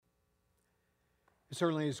It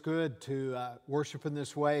certainly is good to worship in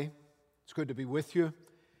this way. It's good to be with you.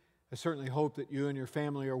 I certainly hope that you and your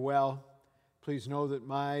family are well. Please know that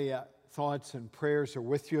my thoughts and prayers are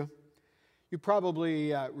with you. You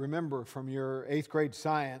probably remember from your 8th grade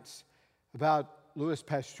science about Louis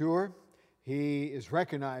Pasteur. He is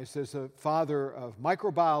recognized as the father of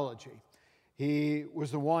microbiology. He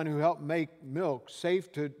was the one who helped make milk safe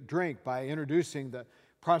to drink by introducing the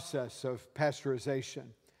process of pasteurization.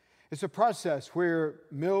 It's a process where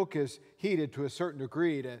milk is heated to a certain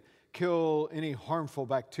degree to kill any harmful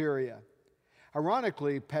bacteria.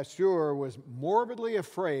 Ironically, Pasteur was morbidly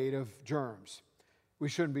afraid of germs. We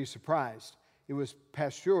shouldn't be surprised. It was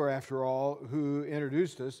Pasteur, after all, who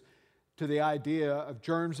introduced us to the idea of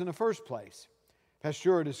germs in the first place.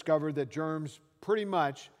 Pasteur discovered that germs pretty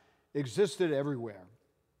much existed everywhere.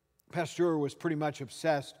 Pasteur was pretty much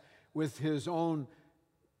obsessed with his own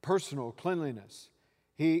personal cleanliness.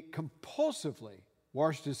 He compulsively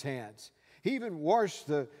washed his hands. He even washed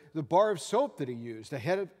the bar of soap that he used.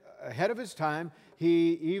 Ahead of his time,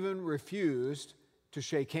 he even refused to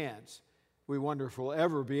shake hands. We wonder if we'll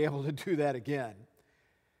ever be able to do that again.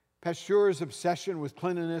 Pasteur's obsession with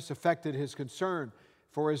cleanliness affected his concern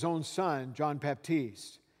for his own son, John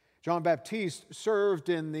Baptiste. John Baptiste served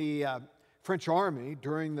in the French army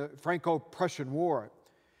during the Franco-Prussian War.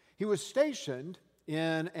 He was stationed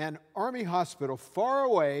in an army hospital far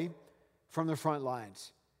away from the front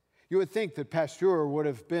lines. You would think that Pasteur would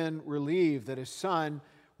have been relieved that his son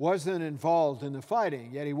wasn't involved in the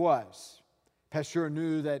fighting, yet he was. Pasteur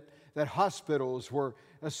knew that hospitals were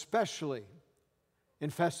especially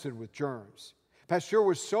infested with germs. Pasteur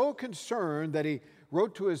was so concerned that he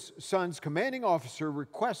wrote to his son's commanding officer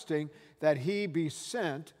requesting that he be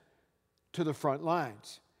sent to the front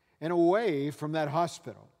lines and away from that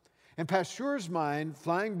hospital. In Pasteur's mind,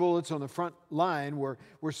 flying bullets on the front line were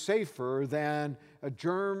safer than a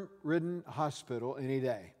germ-ridden hospital any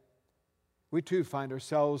day. We too find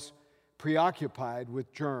ourselves preoccupied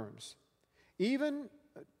with germs, even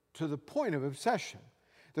to the point of obsession.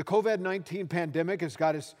 The COVID-19 pandemic has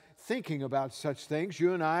got us thinking about such things.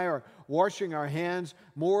 You and I are washing our hands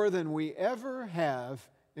more than we ever have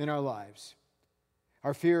in our lives.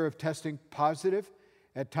 Our fear of testing positive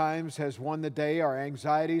at times has won the day. Our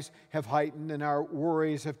anxieties have heightened and our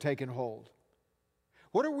worries have taken hold.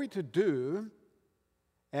 What are we to do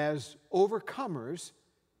as overcomers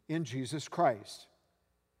in Jesus Christ?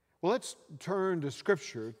 Well, let's turn to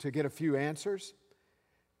Scripture to get a few answers.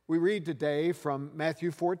 We read today from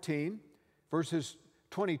Matthew 14, verses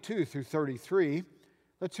 22 through 33.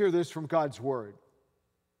 Let's hear this from God's Word.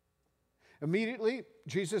 Immediately,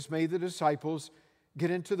 Jesus made the disciples get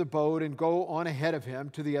into the boat and go on ahead of him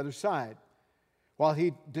to the other side. While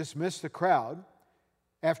he dismissed the crowd,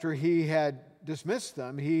 after he had dismissed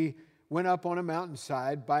them, he went up on a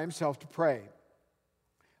mountainside by himself to pray.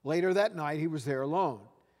 Later that night, he was there alone,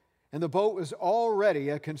 and the boat was already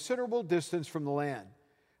a considerable distance from the land,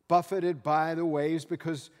 buffeted by the waves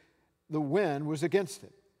because the wind was against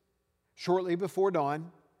it. Shortly before dawn,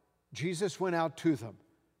 Jesus went out to them,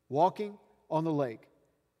 walking on the lake.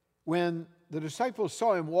 When the disciples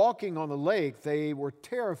saw him walking on the lake, they were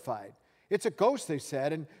terrified. "It's a ghost," they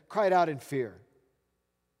said, and cried out in fear.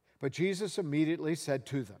 But Jesus immediately said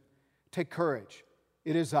to them, "Take courage,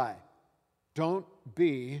 it is I. Don't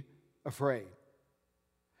be afraid."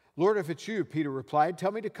 "Lord, if it's you," Peter replied,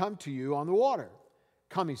 "tell me to come to you on the water."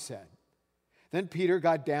 "Come," he said. Then Peter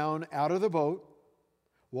got down out of the boat,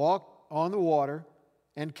 walked on the water,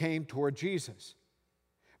 and came toward Jesus.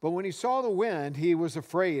 But when he saw the wind, he was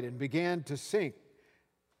afraid and began to sink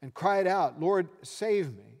and cried out, "Lord,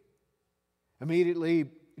 save me." Immediately,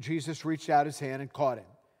 Jesus reached out his hand and caught him.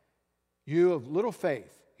 "You of little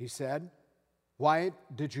faith," he said, "why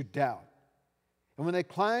did you doubt?" And when they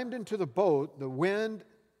climbed into the boat, the wind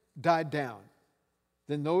died down.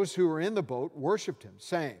 Then those who were in the boat worshiped him,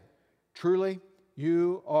 saying, "Truly,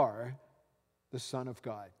 you are the Son of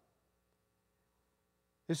God."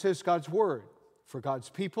 This is God's word for God's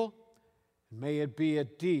people. May it be a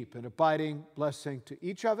deep and abiding blessing to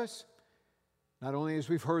each of us, not only as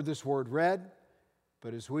we've heard this word read,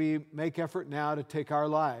 but as we make effort now to take our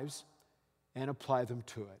lives and apply them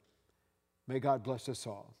to it. May God bless us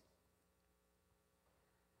all.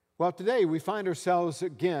 Well, today we find ourselves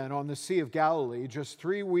again on the Sea of Galilee, just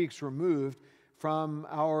 3 weeks removed from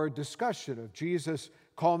our discussion of Jesus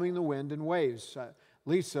calming the wind and waves.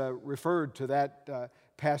 Lisa referred to that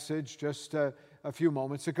passage just a few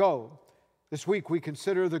moments ago. This week we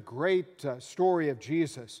consider the great story of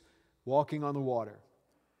Jesus walking on the water.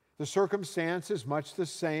 The circumstance is much the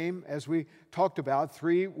same as we talked about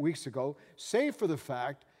 3 weeks ago, save for the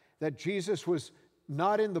fact that Jesus was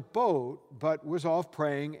not in the boat, but was off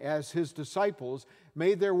praying as his disciples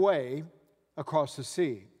made their way across the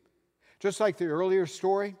sea. Just like the earlier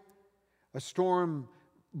story, a storm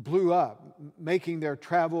blew up, making their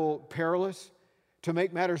travel perilous. To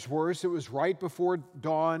make matters worse, it was right before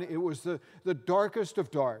dawn. It was the darkest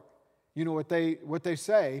of dark. You know what they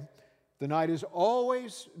say, the night is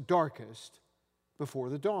always darkest before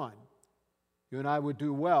the dawn. You and I would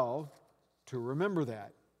do well to remember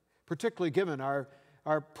that, particularly given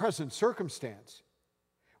our present circumstance.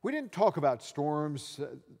 We didn't talk about storms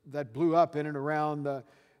that blew up in and around the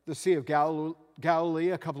Sea of Galilee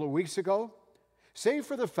a couple of weeks ago, save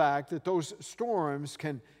for the fact that those storms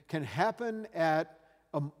can happen at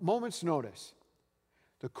a moment's notice.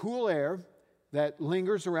 The cool air that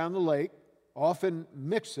lingers around the lake often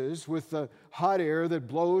mixes with the hot air that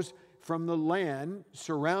blows from the land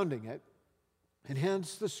surrounding it, and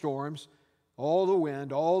hence the storms, all the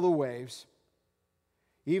wind, all the waves.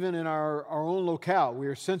 Even in our own locale, we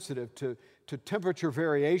are sensitive to temperature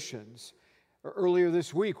variations. Earlier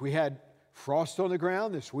this week, we had frost on the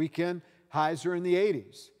ground. This weekend, highs are in the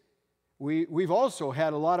 80s. We've also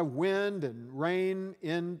had a lot of wind and rain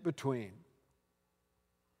in between.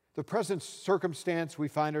 The present circumstance we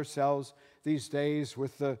find ourselves these days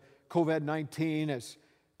with the COVID-19 has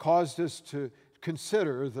caused us to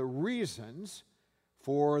consider the reasons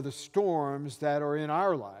for the storms that are in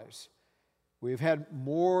our lives. We've had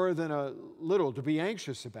more than a little to be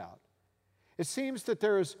anxious about. It seems that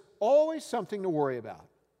there is always something to worry about.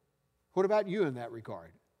 What about you in that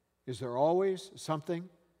regard? Is there always something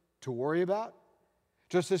to worry about?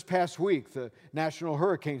 Just this past week, the National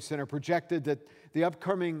Hurricane Center projected that the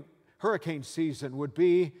upcoming hurricane season would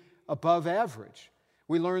be above average.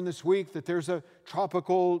 We learned this week that there's a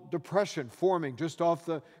tropical depression forming just off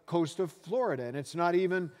the coast of Florida, and it's not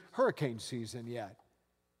even hurricane season yet.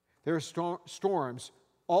 There are storms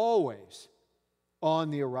always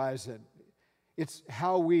on the horizon. It's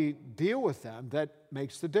how we deal with them that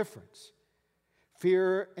makes the difference.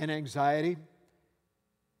 Fear and anxiety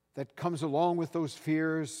that comes along with those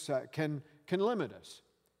fears can limit us,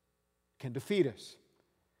 can defeat us,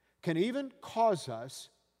 can even cause us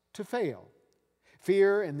to fail.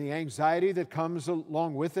 Fear and the anxiety that comes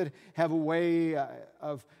along with it have a way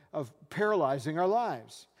of paralyzing our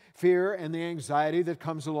lives. Fear and the anxiety that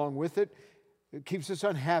comes along with it keeps us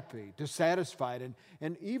unhappy, dissatisfied,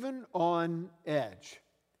 and even on edge.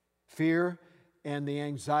 Fear and the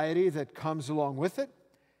anxiety that comes along with it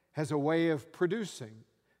has a way of producing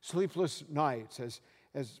sleepless nights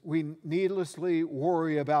as we needlessly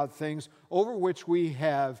worry about things over which we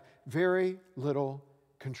have very little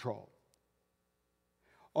control.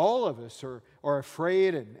 All of us are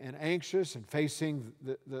afraid and anxious and facing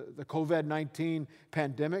the COVID-19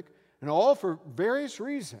 pandemic, and all for various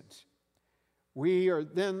reasons. We are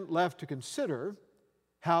then left to consider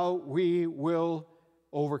how we will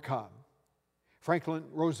overcome. Franklin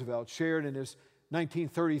Roosevelt shared in his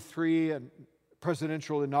 1933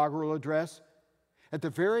 presidential inaugural address at the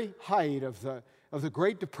very height of the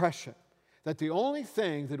Great Depression that the only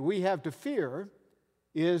thing that we have to fear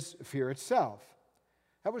is fear itself.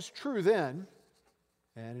 That was true then,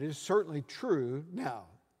 and it is certainly true now.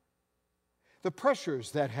 The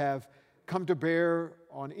pressures that have come to bear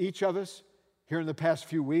on each of us here in the past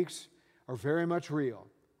few weeks are very much real.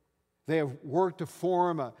 They have worked to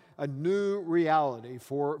form a new reality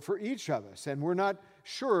for each of us, and we're not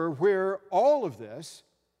sure where all of this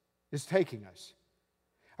is taking us.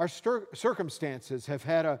 Our circumstances have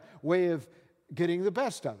had a way of getting the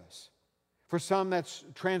best of us. For some, that's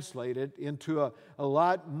translated into a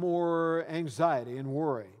lot more anxiety and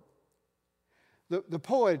worry. The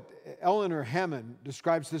poet Eleanor Hammond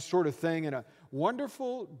describes this sort of thing in a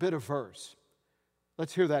wonderful bit of verse.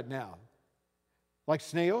 Let's hear that now. Like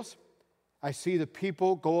snails, I see the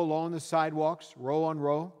people go along the sidewalks, row on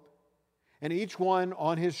row, and each one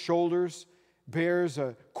on his shoulders bears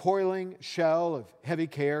a coiling shell of heavy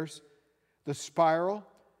cares, the spiral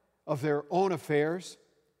of their own affairs.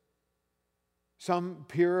 Some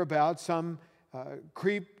peer about, some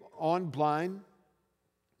creep on blind.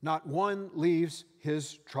 Not one leaves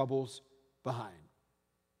his troubles behind.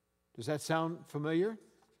 Does that sound familiar?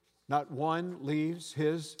 Not one leaves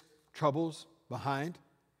his troubles behind.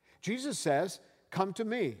 Jesus says, "Come to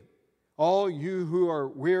me, all you who are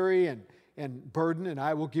weary and burdened, and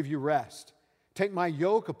I will give you rest. Take my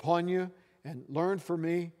yoke upon you and learn from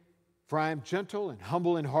me, for I am gentle and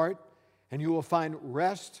humble in heart, and you will find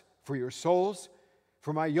rest for your souls.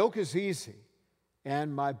 For my yoke is easy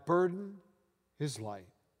and my burden is light."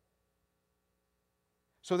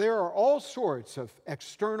 So there are all sorts of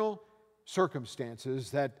external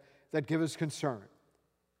circumstances that that give us concern.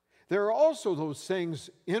 There are also those things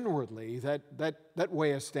inwardly that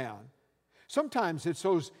weigh us down. Sometimes it's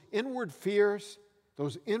those inward fears,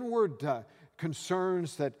 those inward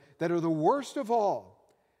concerns that are the worst of all.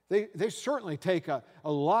 They certainly take a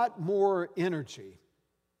lot more energy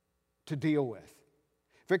to deal with.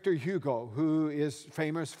 Victor Hugo, who is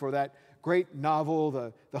famous for that great novel,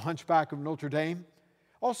 The Hunchback of Notre Dame,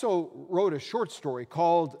 also wrote a short story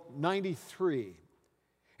called 93.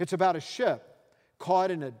 It's about a ship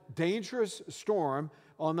caught in a dangerous storm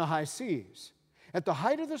on the high seas. At the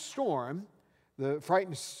height of the storm, the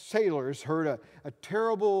frightened sailors heard a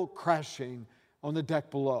terrible crashing on the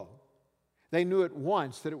deck below. They knew at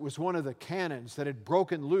once that it was one of the cannons that had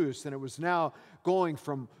broken loose, and it was now going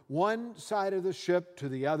from one side of the ship to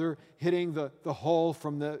the other, hitting the hull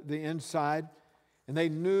from the inside. And they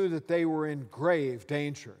knew that they were in grave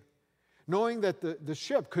danger. Knowing that the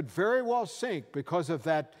ship could very well sink because of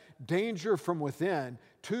that danger from within,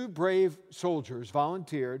 two brave soldiers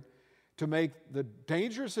volunteered to make the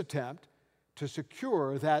dangerous attempt to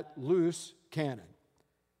secure that loose cannon.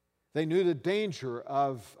 They knew the danger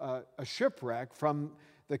of a shipwreck from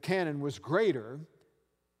the cannon was greater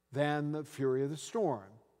than the fury of the storm.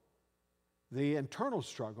 The internal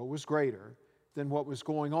struggle was greater than what was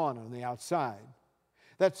going on the outside.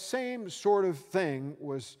 That same sort of thing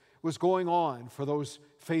was going on for those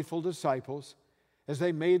faithful disciples as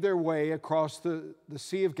they made their way across the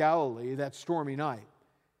Sea of Galilee that stormy night.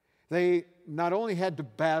 They not only had to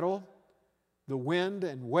battle the wind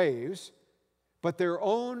and waves, but their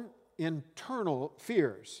own internal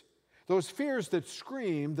fears. Those fears that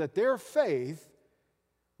screamed that their faith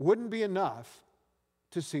wouldn't be enough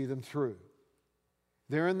to see them through.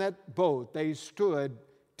 There in that boat, they stood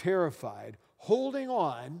terrified, holding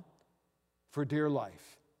on for dear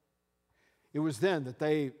life. It was then that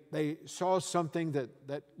they saw something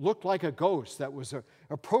that looked like a ghost that was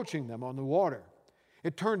approaching them on the water.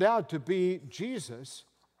 It turned out to be Jesus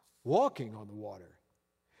walking on the water.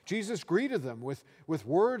 Jesus greeted them with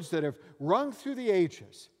words that have rung through the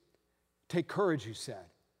ages. "Take courage," he said.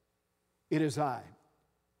 "It is I.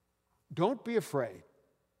 Don't be afraid."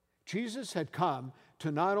 Jesus had come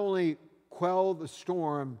to not only quell the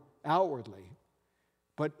storm outwardly,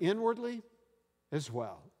 but inwardly as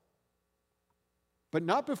well. But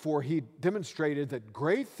not before he demonstrated that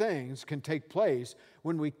great things can take place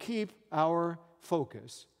when we keep our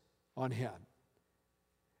focus on him.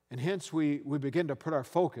 And hence we begin to put our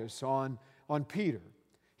focus on Peter.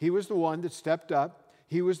 He was the one that stepped up.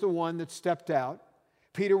 He was the one that stepped out.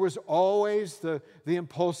 Peter was always the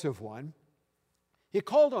impulsive one. He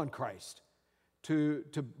called on Christ to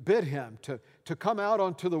bid him to come out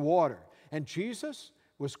onto the water. And Jesus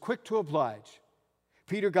was quick to oblige.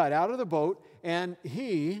 Peter got out of the boat and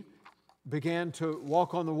he began to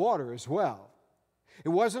walk on the water as well. It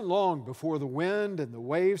wasn't long before the wind and the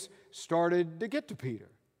waves started to get to Peter.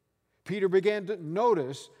 Peter began to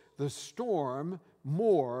notice the storm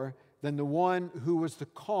more than the one who was the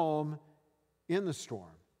calm in the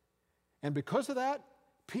storm. And because of that,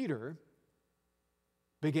 Peter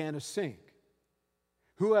began to sink.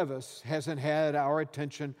 Who of us hasn't had our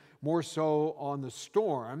attention more so on the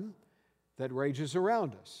storm that rages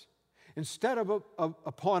around us, instead of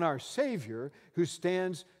upon our Savior who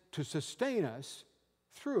stands to sustain us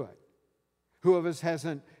through it? Who of us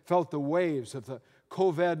hasn't felt the waves of the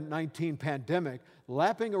COVID-19 pandemic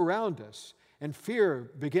lapping around us, and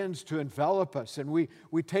fear begins to envelop us, and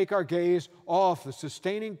we take our gaze off the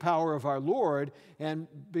sustaining power of our Lord and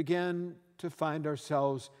begin to find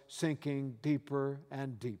ourselves sinking deeper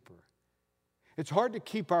and deeper? It's hard to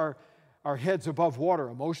keep our heads above water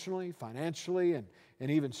emotionally, financially, and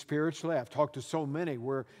even spiritually. I've talked to so many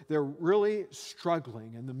where they're really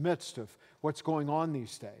struggling in the midst of what's going on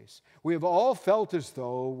these days. We have all felt as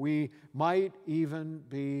though we might even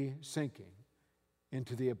be sinking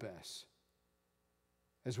into the abyss.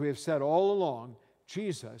 As we have said all along,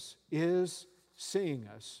 Jesus is seeing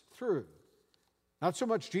us through. Not so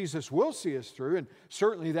much Jesus will see us through, and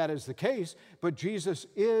certainly that is the case, but Jesus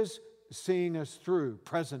is seeing us through,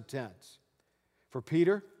 present tense. For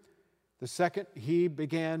Peter, the second he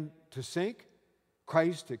began to sink,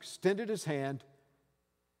 Christ extended his hand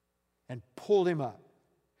and pulled him up.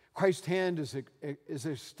 Christ's hand is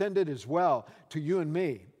extended as well to you and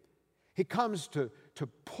me. He comes to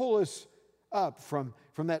pull us up from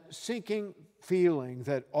that sinking feeling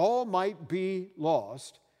that all might be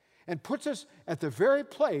lost, and puts us at the very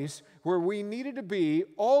place where we needed to be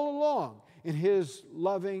all along, in his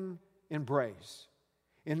loving embrace,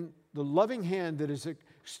 in the loving hand that is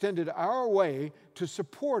extended our way to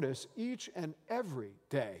support us each and every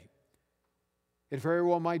day. It very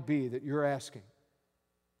well might be that you're asking,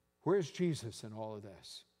 where's Jesus in all of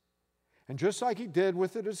this? And just like he did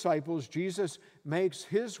with the disciples, Jesus makes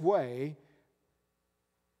his way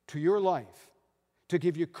to your life to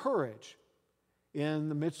give you courage in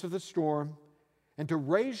the midst of the storm and to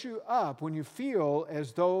raise you up when you feel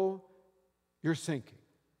as though you're sinking.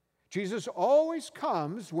 Jesus always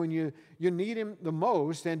comes when you need him the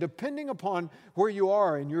most, and depending upon where you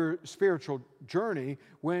are in your spiritual journey,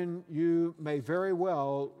 when you may very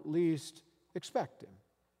well least expect him.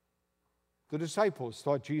 The disciples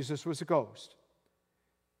thought Jesus was a ghost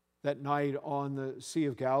that night on the Sea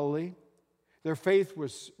of Galilee. Their faith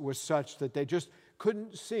was such that they just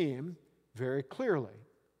couldn't see him very clearly.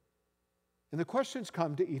 And the questions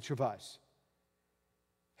come to each of us.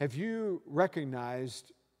 Have you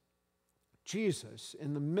recognized Jesus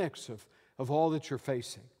in the mix of all that you're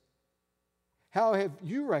facing? How have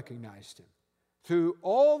you recognized him through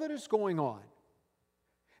all that is going on?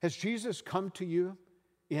 Has Jesus come to you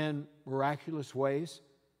in miraculous ways?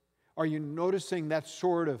 Are you noticing that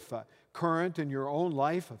sort of current in your own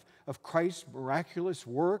life of Christ's miraculous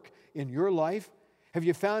work in your life? Have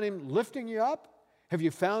you found him lifting you up? Have you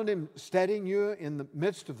found him steadying you in the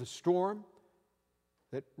midst of the storm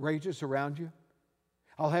that rages around you?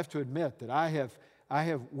 I'll have to admit that I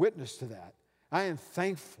have witnessed to that. I am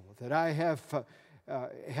thankful that I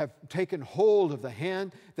have taken hold of the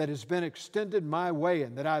hand that has been extended my way,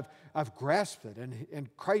 and that I've grasped it,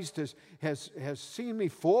 and Christ has seen me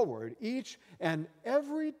forward each and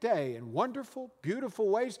every day in wonderful, beautiful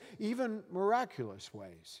ways, even miraculous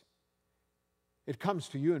ways. It comes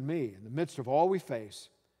to you and me in the midst of all we face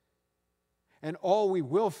and all we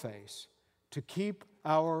will face to keep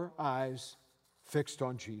our eyes fixed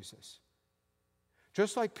on Jesus.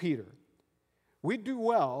 Just like Peter, we do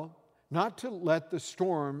well not to let the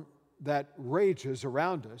storm that rages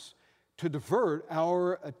around us to divert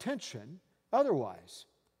our attention otherwise.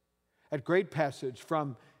 A great passage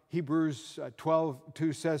from Hebrews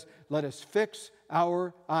 12:2 says, "Let us fix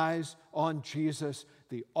our eyes on Jesus,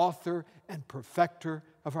 the author and perfecter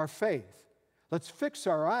of our faith." Let's fix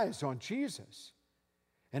our eyes on Jesus.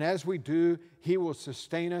 And as we do, he will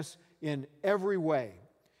sustain us in every way.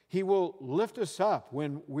 He will lift us up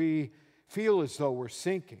when we feel as though we're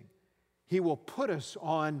sinking. He will put us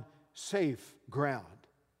on safe ground.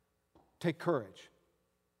 Take courage.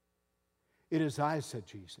 "It is I," said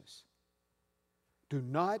Jesus. "Do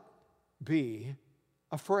not be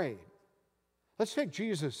afraid." Let's take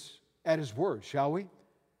Jesus at his word, shall we?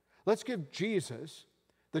 Let's give Jesus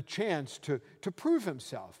the chance to prove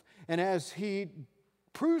himself. And as he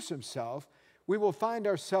proves himself, we will find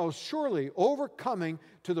ourselves surely overcoming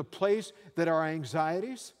to the place that our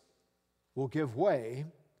anxieties will give way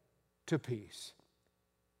to peace.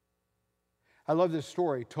 I love this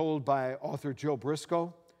story told by author Jill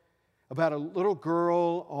Briscoe about a little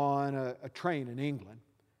girl on a train in England.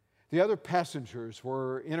 The other passengers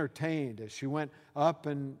were entertained as she went up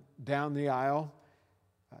and down the aisle.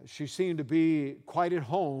 She seemed to be quite at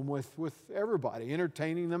home with everybody,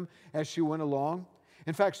 entertaining them as she went along.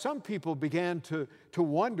 In fact, some people began to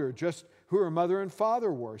wonder just who her mother and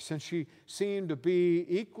father were, since she seemed to be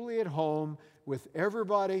equally at home with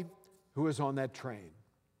everybody who was on that train.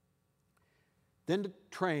 Then the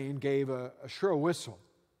train gave a shrill whistle,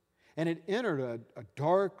 and it entered a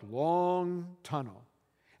dark, long tunnel.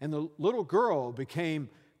 And the little girl became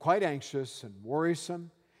quite anxious and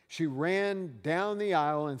worrisome. She ran down the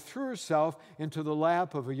aisle and threw herself into the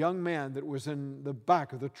lap of a young man that was in the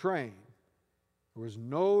back of the train. There was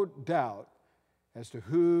no doubt as to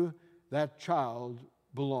who that child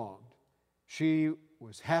belonged. She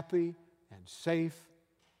was happy and safe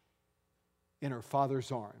in her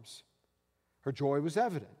father's arms. Her joy was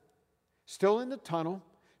evident. Still in the tunnel,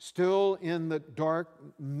 still in the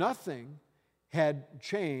dark, nothing had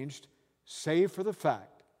changed save for the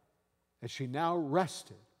fact that she now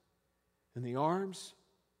rested in the arms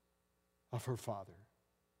of her Father.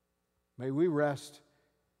 May we rest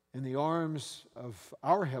in the arms of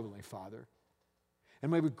our Heavenly Father,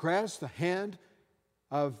 and may we grasp the hand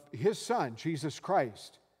of His Son, Jesus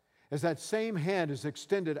Christ, as that same hand is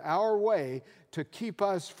extended our way to keep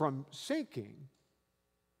us from sinking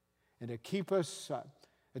and to keep us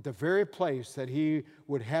at the very place that He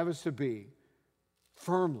would have us to be,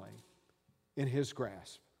 firmly in His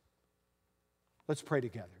grasp. Let's pray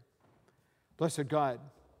together. Blessed God,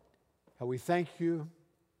 how we thank You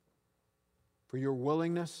for Your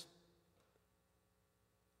willingness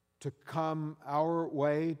to come our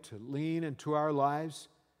way, to lean into our lives,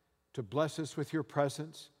 to bless us with Your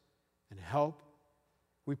presence and help.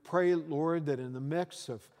 We pray, Lord, that in the mix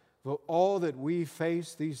of all that we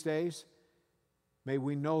face these days, may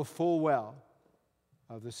we know full well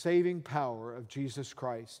of the saving power of Jesus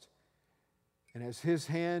Christ. And as His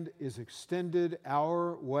hand is extended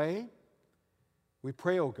our way, we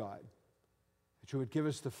pray, O God, that You would give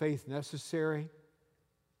us the faith necessary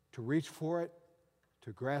to reach for it,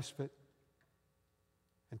 to grasp it,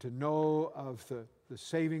 and to know of the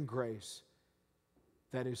saving grace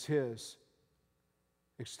that is His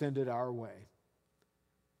extended our way.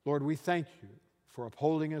 Lord, we thank You for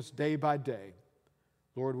upholding us day by day.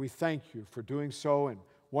 Lord, we thank You for doing so in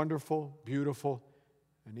wonderful, beautiful,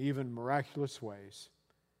 and even miraculous ways.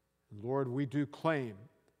 And Lord, we do claim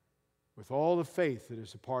with all the faith that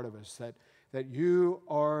is a part of us that You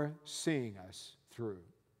are seeing us through.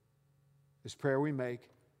 This prayer we make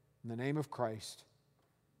in the name of Christ.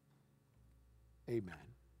 Amen.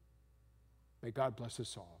 May God bless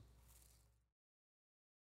us all.